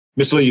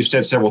Ms. Lee, you've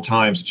said several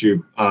times that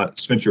you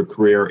spent your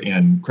career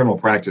in criminal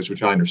practice,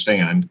 which I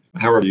understand.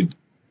 However, you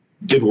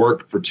did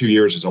work for 2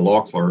 years as a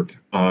law clerk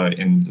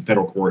in the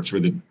federal courts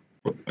where the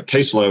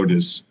caseload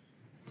is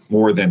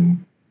more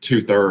than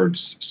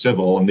 2/3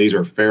 civil, and these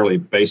are fairly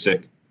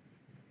basic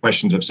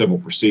questions of civil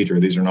procedure.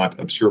 These are not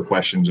obscure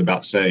questions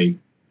about, say,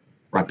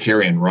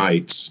 riparian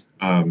rights.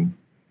 I'm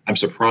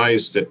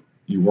surprised that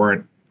you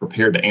weren't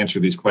prepared to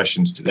answer these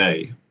questions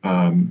today.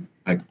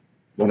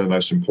 One of the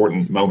most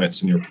important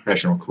moments in your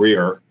professional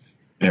career,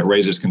 and it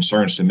raises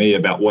concerns to me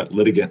about what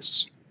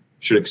litigants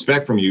should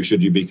expect from you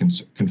should you be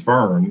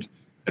confirmed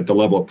at the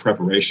level of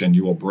preparation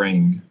you will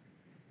bring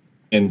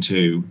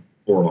into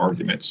oral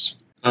arguments.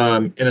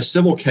 In a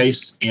civil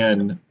case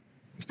in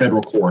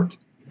federal court,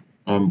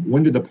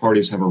 when do the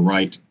parties have a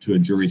right to a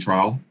jury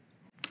trial?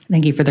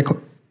 Thank you for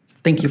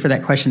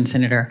that question,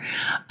 Senator.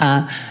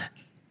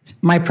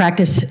 My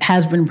practice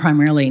has been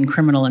primarily in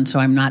criminal, and so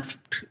I'm not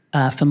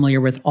familiar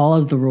with all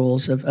of the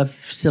rules of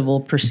civil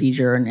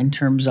procedure and in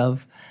terms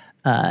of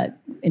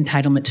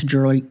entitlement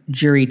to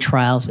jury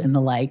trials and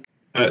the like.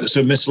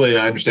 So, Ms. Lee,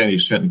 I understand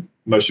you've spent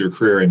most of your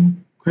career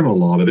in criminal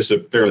law, but this is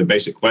a fairly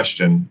basic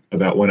question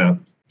about when a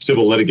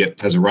civil litigant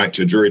has a right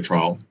to a jury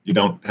trial. You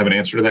don't have an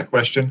answer to that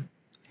question?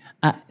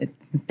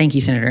 Thank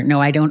you, Senator. No,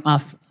 I don't.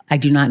 I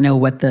do not know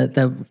what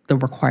the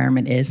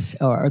requirement is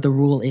or the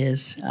rule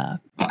is.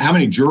 How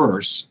many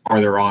jurors are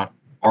there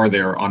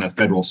on a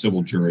federal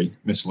civil jury,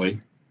 Ms. Lee?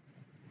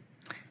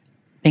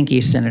 Thank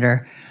you,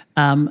 Senator.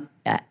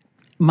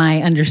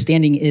 My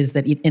understanding is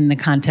that in the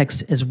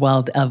context as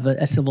well of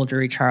a civil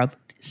jury trial,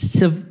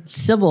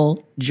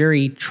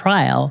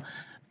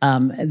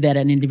 that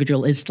an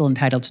individual is still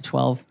entitled to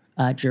 12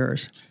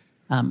 jurors.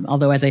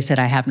 Although, as I said,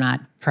 I have not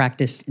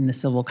practiced in the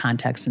civil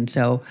context, and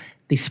so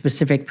the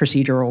specific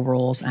procedural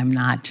rules I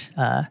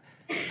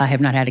have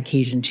not had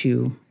occasion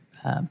to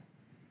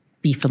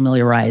be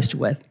familiarize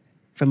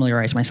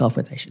myself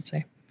with, I should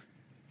say.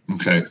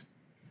 Okay.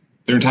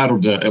 They're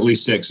entitled to at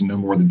least 6 and no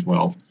more than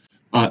 12.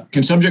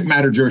 Can subject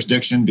matter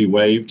jurisdiction be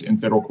waived in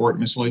federal court,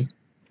 Ms. Lee?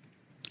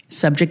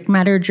 Subject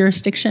matter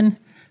jurisdiction?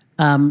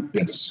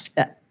 Yes.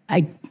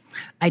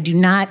 I do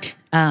not,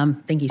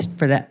 thank you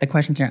for the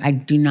question, sir. I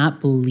do not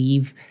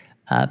believe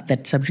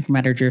that subject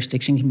matter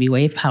jurisdiction can be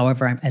waived.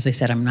 However, as I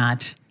said, I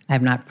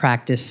have not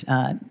practiced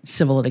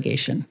civil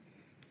litigation.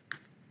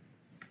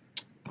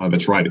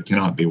 That's right, it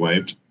cannot be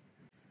waived.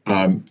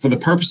 For the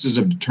purposes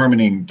of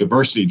determining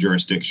diversity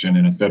jurisdiction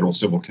in a federal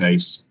civil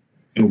case,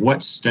 in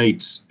what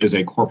states is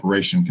a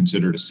corporation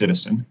considered a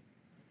citizen?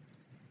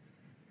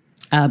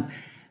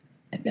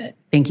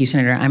 Thank you,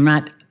 Senator. I'm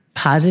not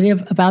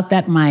positive about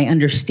that. My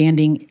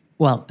understanding,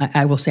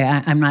 I will say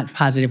I'm not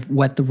positive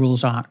what the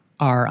rules are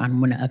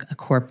on when a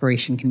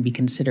corporation can be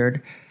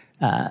considered.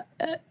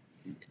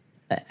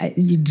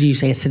 Do you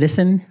say a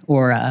citizen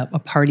or a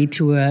party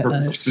to a?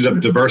 Purposes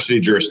of diversity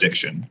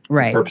jurisdiction.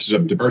 Right. Purposes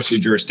of diversity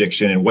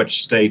jurisdiction, in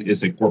which state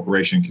is a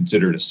corporation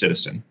considered a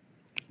citizen?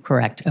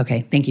 Correct.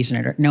 Okay. Thank you,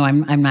 Senator. No,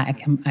 I'm not.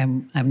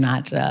 I'm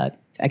not.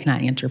 I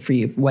cannot answer for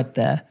you what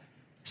the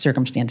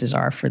circumstances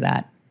are for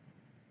that.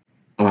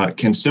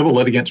 Can civil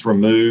litigants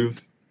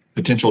remove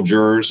potential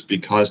jurors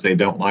because they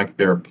don't like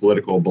their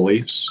political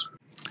beliefs?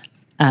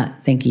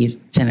 Thank you,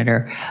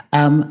 Senator.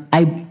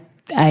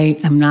 I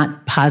am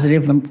not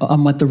positive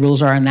on what the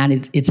rules are on that.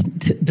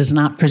 It does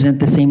not present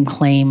the same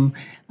claim,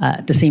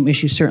 the same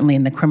issue, certainly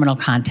in the criminal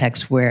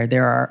context where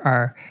there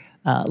are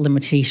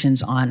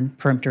limitations on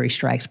peremptory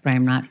strikes, but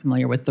I'm not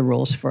familiar with the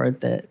rules for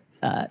the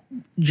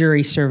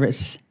jury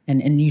service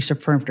and use of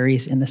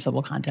peremptories in the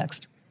civil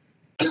context.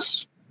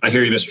 Yes, I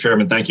hear you, Mr.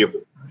 Chairman. Thank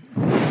you.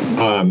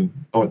 I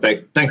want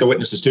to thank the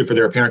witnesses, too, for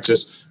their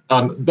appearances.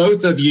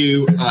 Both of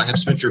you have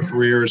spent your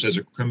careers as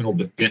a criminal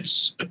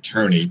defense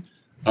attorney.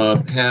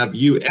 Have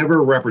you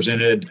ever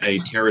represented a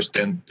terrorist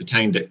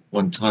detained at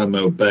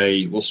Guantanamo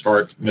Bay? We'll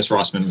start, Ms.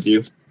 Rossman, with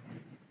you.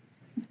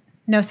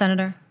 No,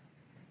 Senator.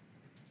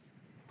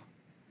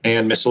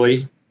 And Ms.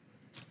 Lee?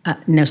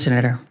 No,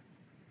 Senator.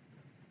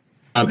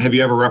 Have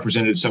you ever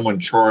represented someone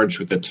charged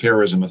with a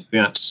terrorism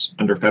offense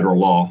under federal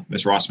law?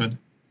 Ms. Rossman?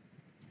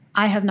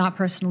 I have not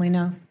personally,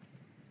 no.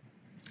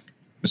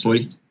 Ms.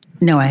 Lee?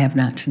 No, I have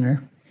not,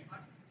 Senator.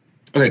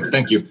 Okay,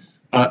 thank you.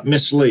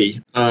 Ms.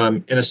 Lee,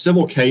 in a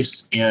civil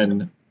case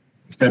in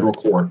federal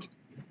court,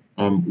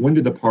 when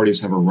do the parties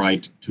have a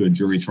right to a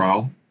jury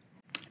trial?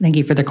 Thank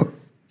you for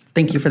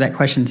that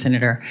question,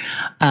 Senator.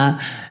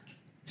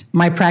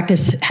 My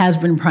practice has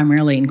been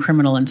primarily in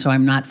criminal, and so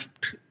I'm not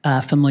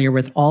familiar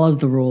with all of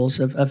the rules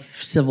of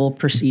civil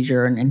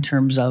procedure and in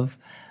terms of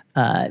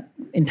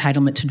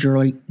entitlement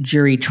to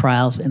jury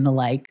trials and the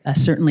like.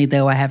 Certainly,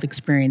 though, I have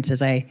experience,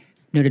 as I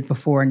noted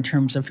before, in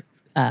terms of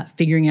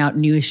figuring out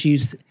new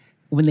issues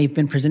when they've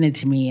been presented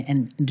to me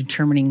and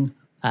determining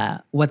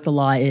what the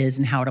law is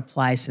and how it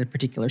applies to the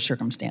particular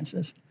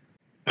circumstances.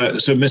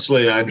 So, Ms.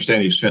 Lee, I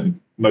understand you've spent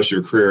most of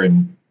your career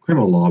in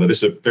criminal law, but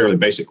this is a fairly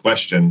basic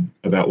question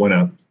about when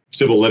a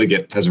civil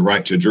litigant has a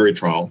right to a jury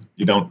trial.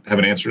 You don't have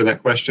an answer to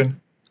that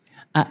question?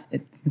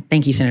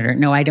 Thank you, Senator.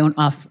 No, I don't.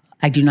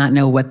 I do not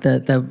know what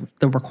the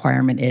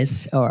requirement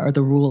is or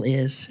the rule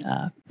is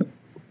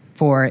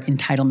for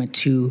entitlement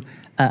to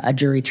a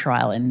jury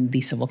trial in the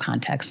civil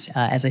context.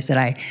 As I said,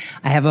 I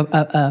have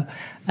a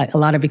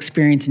lot of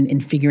experience in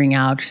figuring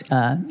out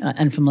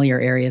unfamiliar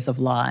areas of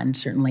law, and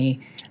certainly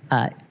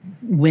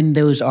when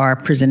those are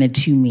presented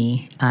to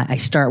me, I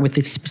start with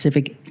the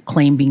specific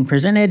claim being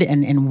presented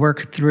and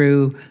work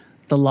through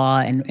the law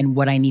and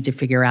what I need to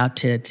figure out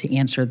to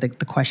answer the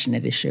question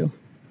at issue.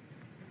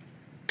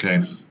 Okay.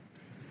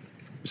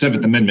 The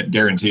Seventh Amendment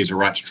guarantees a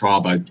right to trial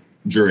by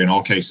jury in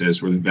all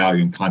cases where the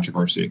value in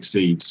controversy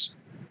exceeds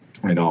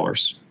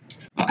 $20.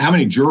 How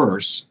many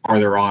jurors are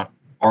there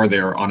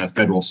on a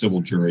federal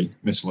civil jury,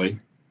 Ms. Lee?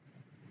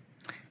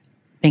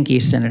 Thank you,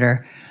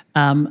 Senator.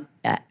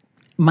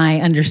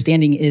 My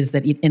understanding is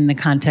that in the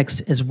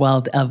context as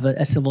well of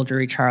a civil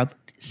jury trial,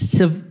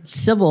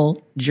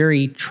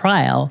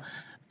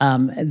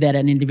 that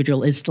an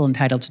individual is still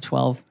entitled to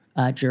 12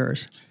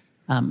 jurors.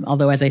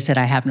 Although, as I said,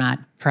 I have not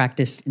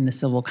practiced in the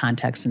civil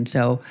context, and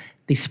so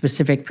the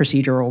specific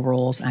procedural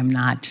rules I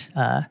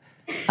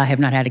have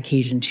not had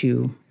occasion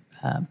to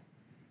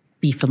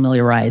be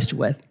familiarize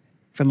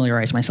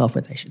myself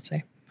with, I should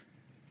say.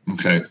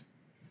 Okay.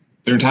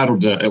 They're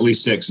entitled to at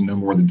least 6 and no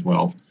more than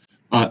 12.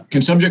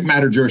 Can subject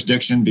matter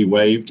jurisdiction be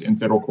waived in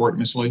federal court,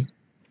 Ms. Lee?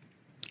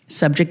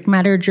 Subject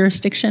matter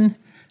jurisdiction?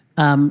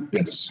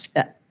 Yes.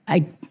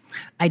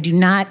 I do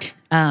not,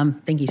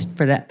 thank you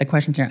for the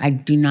question, sir. I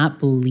do not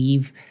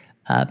believe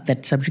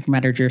that subject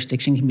matter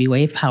jurisdiction can be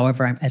waived.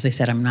 However, as I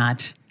said, I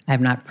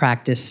have not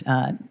practiced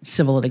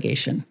civil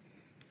litigation.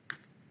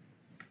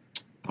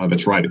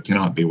 That's right, it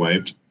cannot be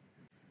waived.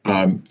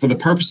 For the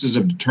purposes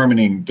of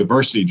determining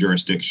diversity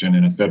jurisdiction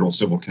in a federal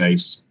civil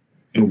case,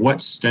 in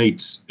what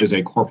states is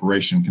a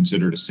corporation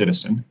considered a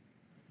citizen?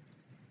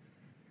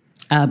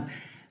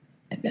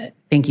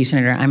 Thank you,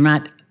 Senator. I'm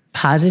not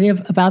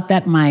positive about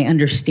that. My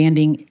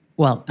understanding,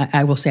 well,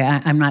 I will say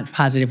I'm not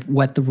positive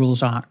what the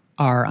rules are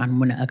on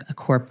when a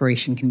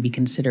corporation can be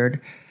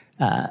considered.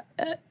 Do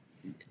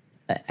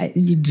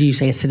you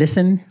say a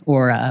citizen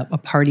or a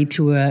party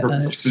to a?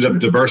 Purposes of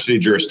diversity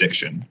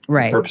jurisdiction.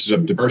 Right. Purposes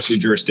of diversity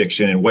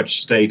jurisdiction, in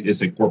which state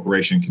is a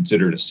corporation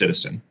considered a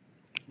citizen?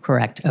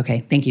 Correct. Okay.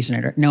 Thank you,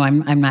 Senator. No,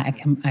 I'm not.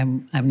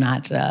 I'm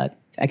not.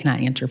 I cannot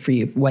answer for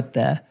you what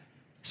the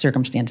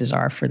circumstances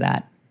are for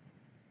that.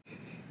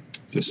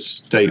 The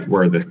state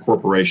where the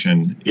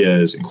corporation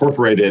is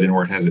incorporated and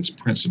where it has its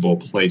principal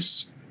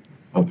place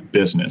of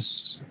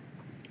business.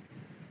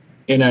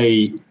 In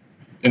a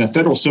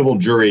federal civil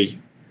jury,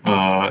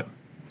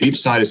 each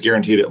side is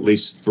guaranteed at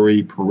least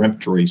 3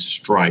 peremptory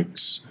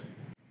strikes.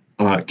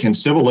 Can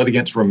civil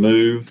litigants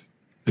remove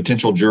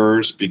potential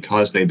jurors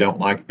because they don't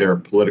like their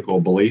political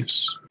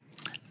beliefs?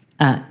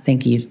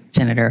 Thank you,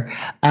 Senator.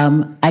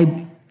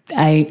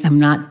 I am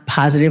not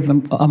positive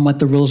on what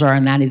the rules are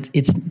on that.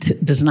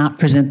 It does not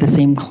present the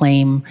same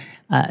claim,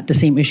 the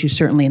same issue,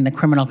 certainly in the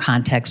criminal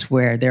context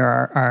where there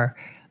are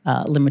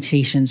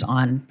limitations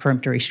on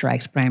peremptory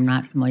strikes, but I'm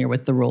not familiar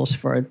with the rules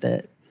for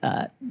the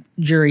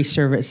jury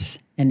service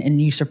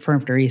and use of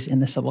peremptories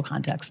in the civil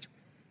context.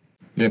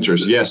 The answer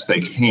is yes, they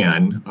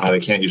can.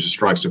 They can't use the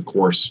strikes, of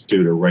course,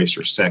 due to race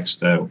or sex,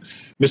 though.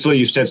 Ms. Lee,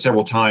 you've said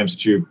several times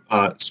that you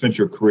spent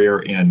your career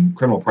in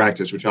criminal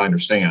practice, which I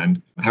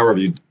understand. However,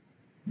 you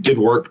did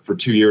work for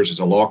 2 years as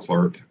a law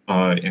clerk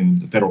in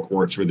the federal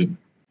courts where the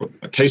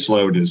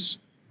caseload is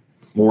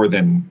more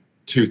than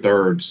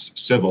 2/3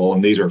 civil,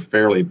 and these are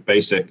fairly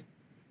basic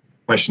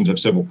questions of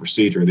civil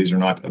procedure. These are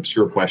not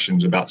obscure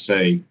questions about,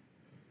 say,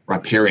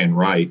 riparian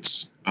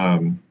rights.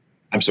 I'm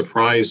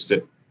surprised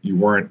that you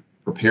weren't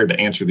prepared to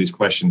answer these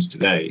questions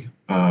today.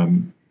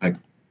 Like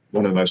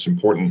one of the most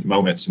important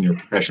moments in your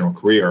professional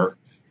career,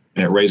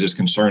 and it raises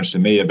concerns to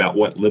me about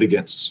what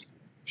litigants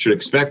should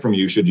expect from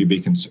you should you be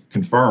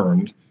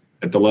confirmed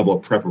at the level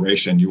of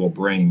preparation you will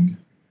bring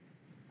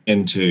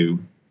into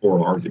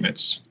oral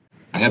arguments.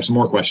 I have some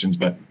more questions,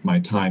 but my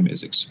time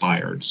is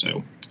expired,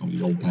 so I'll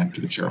yield back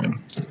to the chairman.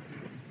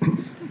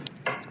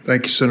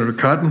 Thank you, Senator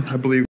Cotton. I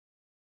believe